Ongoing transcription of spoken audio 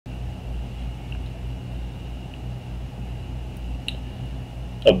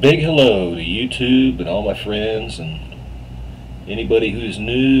A big hello to YouTube and all my friends and anybody who's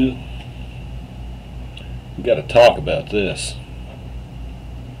new. We got to talk about this.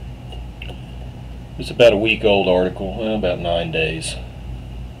 It's about a week old article, well, about 9 days.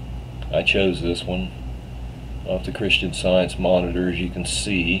 I chose this one off the Christian Science Monitor, as you can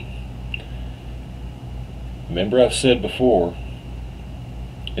see. Remember, I've said before,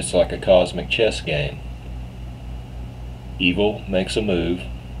 it's like a cosmic chess game. Evil makes a move.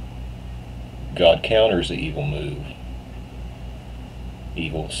 God counters the evil move.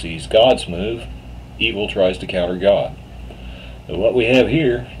 Evil sees God's move. Evil tries to counter God. So what we have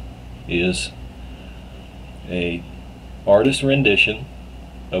here is a artist's rendition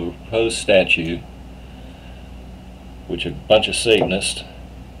of a proposed statue which a bunch of Satanists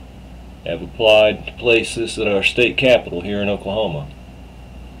have applied to place this at our state capitol here in Oklahoma.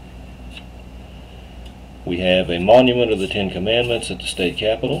 We have a monument of the Ten Commandments at the state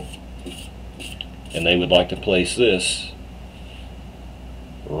capitol, and they would like to place this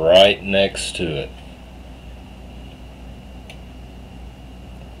right next to it.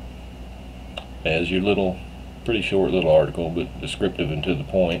 As your little, pretty short little article, but descriptive and to the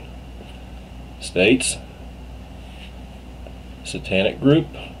point, states, Satanic group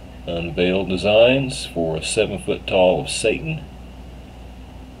unveiled designs for a 7-foot tall of Satan.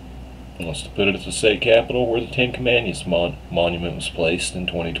 Wants to put it at the state capitol where the Ten Commandments monument was placed in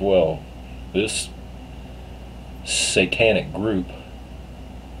 2012. This satanic group,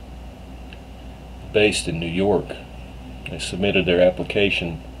 based in New York, they submitted their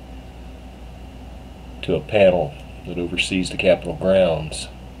application to a panel that oversees the Capitol grounds.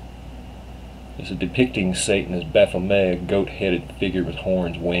 This is depicting Satan as Baphomet, a goat-headed figure with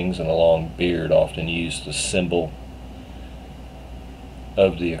horns, wings, and a long beard, often used as a symbol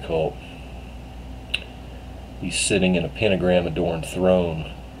of the occult. He's sitting in a pentagram-adorned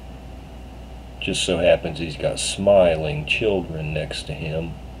throne. Just so happens he's got smiling children next to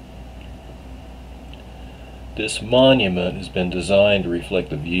him. This monument has been designed to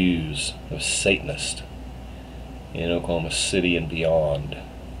reflect the views of Satanists in Oklahoma City and beyond.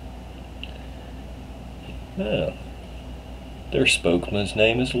 Now, their spokesman's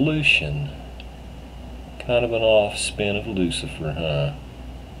name is Lucian. Kind of an off-spin of Lucifer, huh?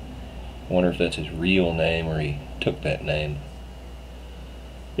 Wonder if that's his real name or he took that name.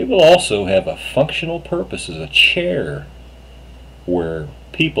 It will also have a functional purpose as a chair where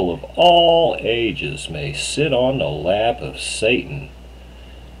people of all ages may sit on the lap of Satan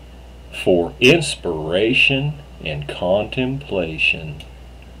for inspiration and contemplation.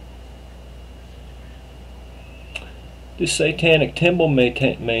 The Satanic Temple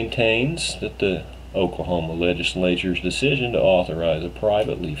maintains that the Oklahoma legislature's decision to authorize a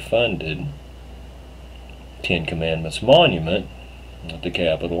privately funded Ten Commandments monument at the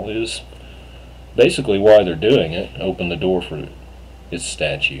Capitol is basically why they're doing it, open the door for its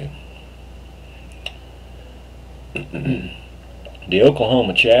statue. The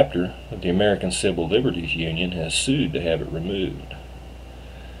Oklahoma chapter of the American Civil Liberties Union has sued to have it removed.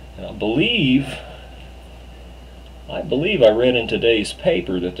 And I believe I read in today's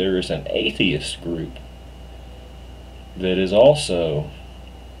paper that there is an atheist group that is also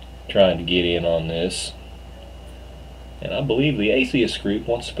trying to get in on this. And I believe the atheist group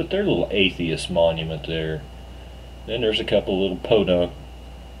wants to put their little atheist monument there. Then there's a couple little podunk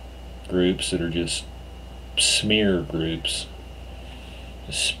groups that are just smear groups,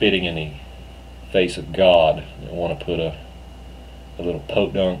 just spitting in the face of God, that want to put a little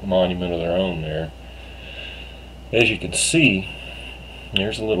podunk monument of their own there. As you can see,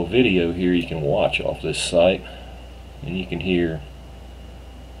 there's a little video here you can watch off this site, and you can hear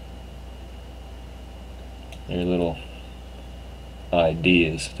their little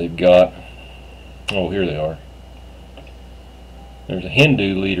ideas they've got. Oh, here they are. There's a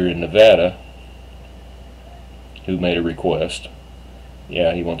Hindu leader in Nevada who made a request.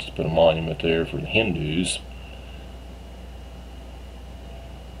 Yeah, he wants to put a monument there for the Hindus.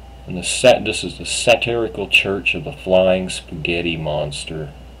 And this is the satirical church of the flying spaghetti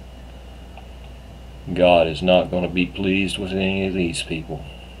monster. God is not going to be pleased with any of these people.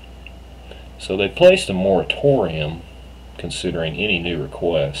 So they placed a moratorium considering any new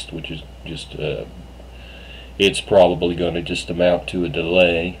request, which is just, it's probably going to just amount to a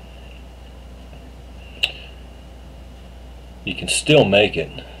delay. You can still make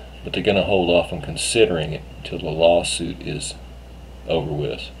it, but they're going to hold off on considering it until the lawsuit is over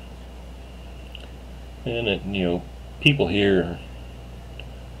with. And people here,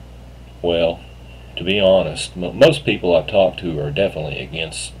 well, to be honest, most people I've talked to are definitely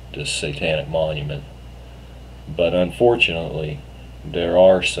against this satanic monument. But unfortunately, there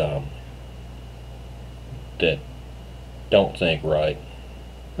are some that don't think right.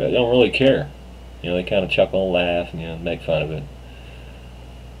 They don't really care. They kind of chuckle and laugh and make fun of it.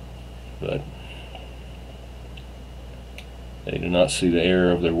 But they do not see the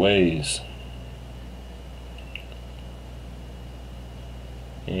error of their ways.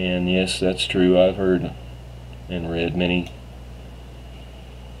 And yes, that's true. I've heard and read many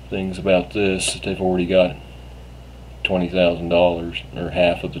things about this, that they've already got $20,000 or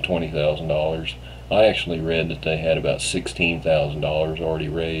half of the $20,000. I actually read that they had about $16,000 already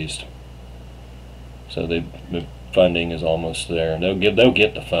raised. So the funding is almost there. They'll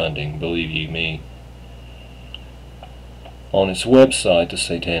get the funding, believe you me. On its website, the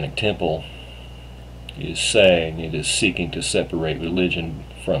Satanic Temple is saying it is seeking to separate religion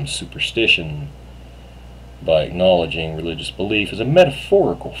from superstition by acknowledging religious belief as a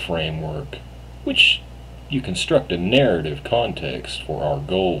metaphorical framework which you construct a narrative context for our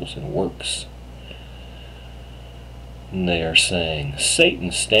goals and works. And they are saying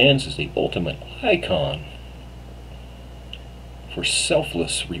Satan stands as the ultimate icon for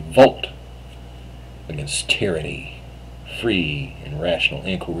selfless revolt against tyranny, free and rational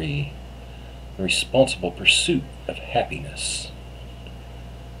inquiry, the responsible pursuit of happiness.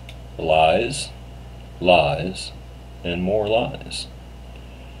 Lies, lies, and more lies.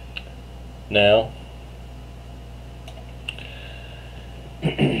 Now,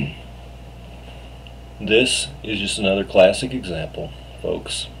 this is just another classic example,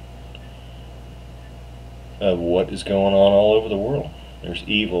 folks, of what is going on all over the world. There's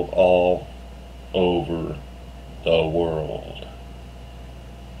evil all over the world.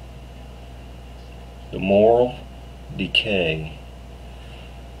 The moral decay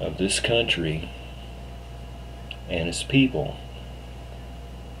of this country and its people,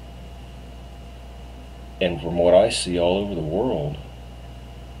 and from what I see all over the world,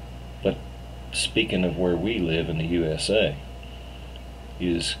 but speaking of where we live in the USA,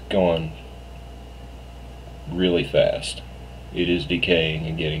 is going really fast. It is decaying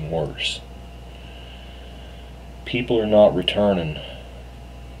and getting worse. People are not returning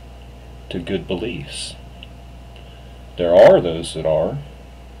to good beliefs. There are those that are,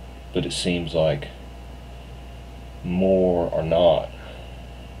 but it seems like more are not.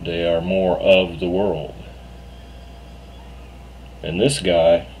 They are more of the world. And this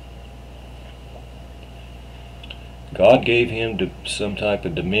guy, God gave him some type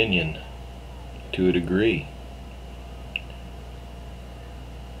of dominion to a degree.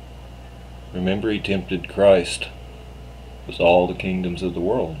 Remember, he tempted Christ with all the kingdoms of the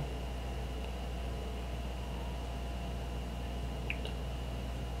world.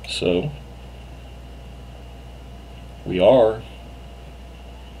 So, we are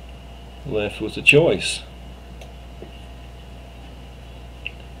left with a choice.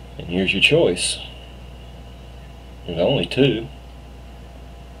 And here's your choice. There's only two.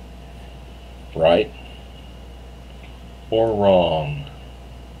 Right or wrong.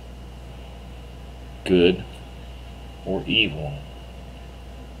 Good or evil.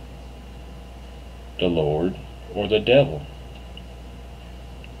 The Lord or the devil.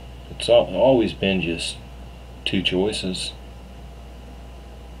 It's always been just two choices.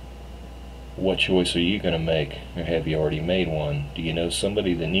 What choice are you going to make? Or have you already made one? Do you know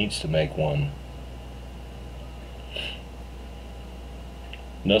somebody that needs to make one?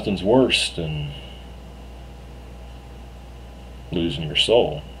 Nothing's worse than losing your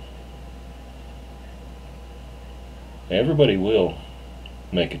soul. Everybody will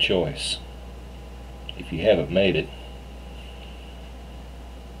make a choice. If you haven't made it,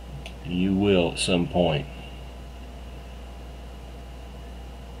 you will at some point.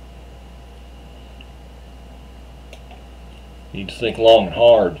 You need to think long and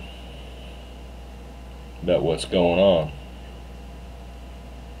hard about what's going on.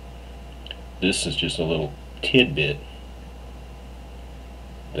 This is just a little tidbit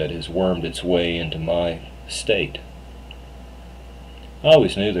that has wormed its way into my state. I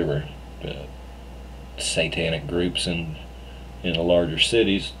always knew there were satanic groups in the larger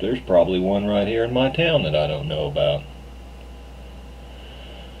cities. There's probably one right here in my town that I don't know about.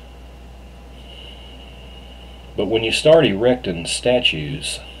 But when you start erecting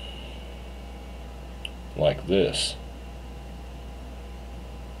statues like this,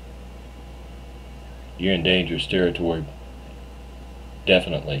 you're in dangerous territory,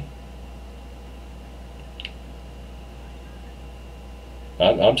 definitely.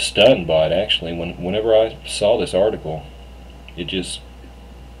 I'm stunned by it, actually. Whenever I saw this article, it just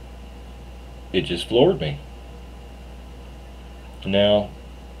floored me. Now,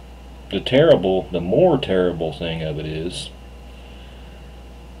 the more terrible thing of it is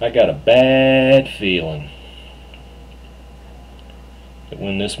I got a bad feeling that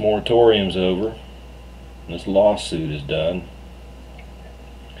when this moratorium's over, and this lawsuit is done,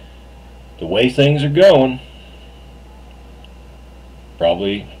 the way things are going,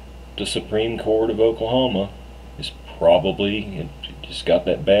 probably the Supreme Court of Oklahoma is probably, just got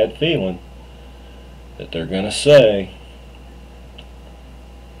that bad feeling that they're going to say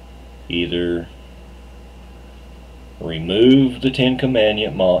either remove the Ten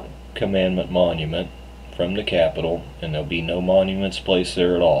Commandment monument from the Capitol and there'll be no monuments placed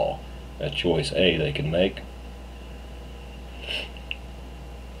there at all. That's choice A they can make.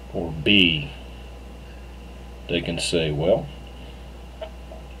 Or B, they can say, well,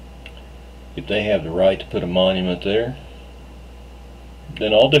 if they have the right to put a monument there,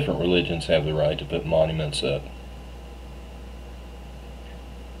 then all different religions have the right to put monuments up.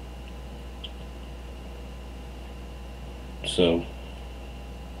 So,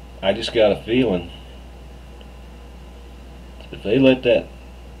 I just got a feeling if they let that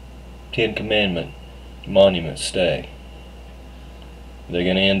Ten Commandment monument stay, they're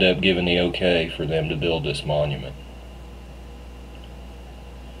going to end up giving the okay for them to build this monument.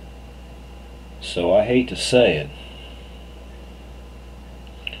 So I hate to say it,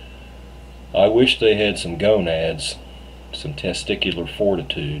 I wish they had some gonads, some testicular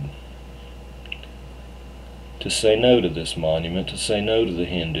fortitude, to say no to this monument, to say no to the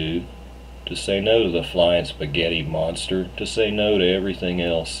Hindu, to say no to the flying spaghetti monster, to say no to everything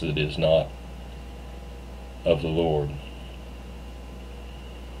else that is not of the Lord.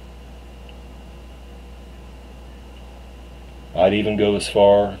 I'd even go as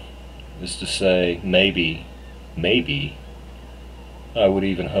far as to say maybe I would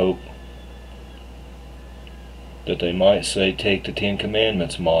even hope that they might say take the Ten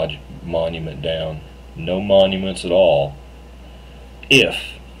Commandments monument down. No monuments at all,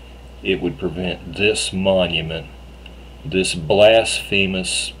 if it would prevent this monument, this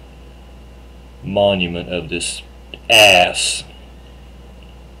blasphemous monument of this ass,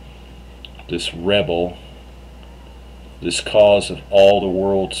 this rebel, this cause of all the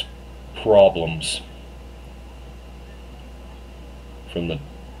world's problems from the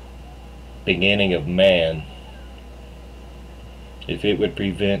beginning of man, if it would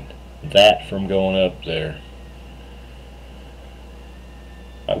prevent that from going up there,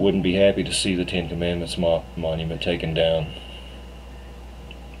 I wouldn't be happy to see the Ten Commandments monument taken down.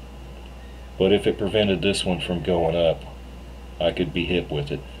 But if it prevented this one from going up, I could be hip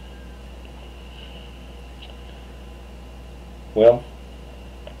with it. Well,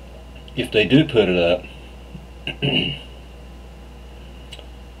 if they do put it up,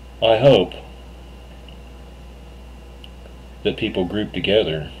 I hope that people group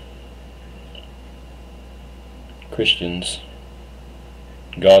together, Christians,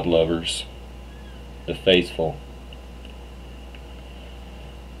 God lovers, the faithful,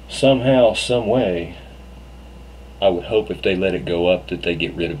 somehow, some way, I would hope if they let it go up that they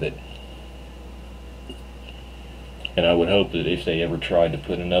get rid of it. And I would hope that if they ever tried to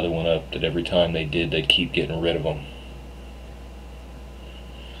put another one up, that every time they did, they'd keep getting rid of them.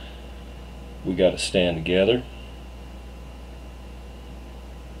 We got to stand together.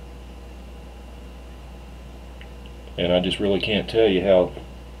 And I just really can't tell you how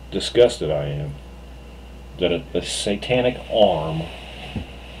disgusted I am that a satanic arm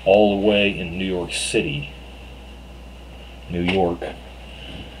all the way in New York City, New York,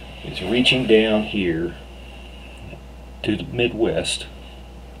 is reaching down here to the Midwest,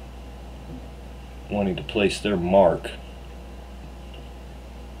 wanting to place their mark,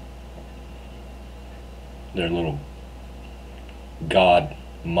 their little God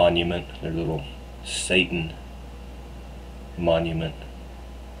monument, their little Satan monument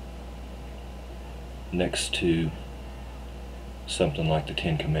next to something like the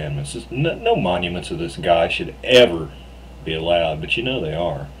Ten Commandments. No monuments of this guy should ever be allowed, but you know they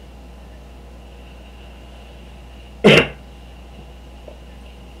are.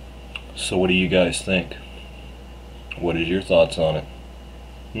 So what do you guys think? What is your thoughts on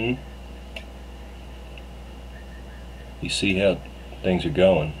it? You see how things are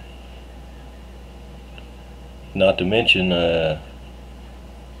going. Not to mention, they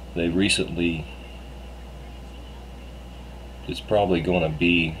recently, it's probably going to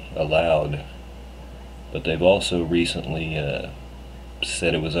be allowed, but they've also recently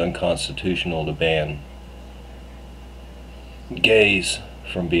said it was unconstitutional to ban gays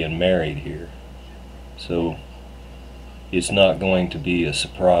from being married here. So it's not going to be a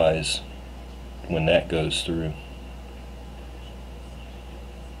surprise when that goes through.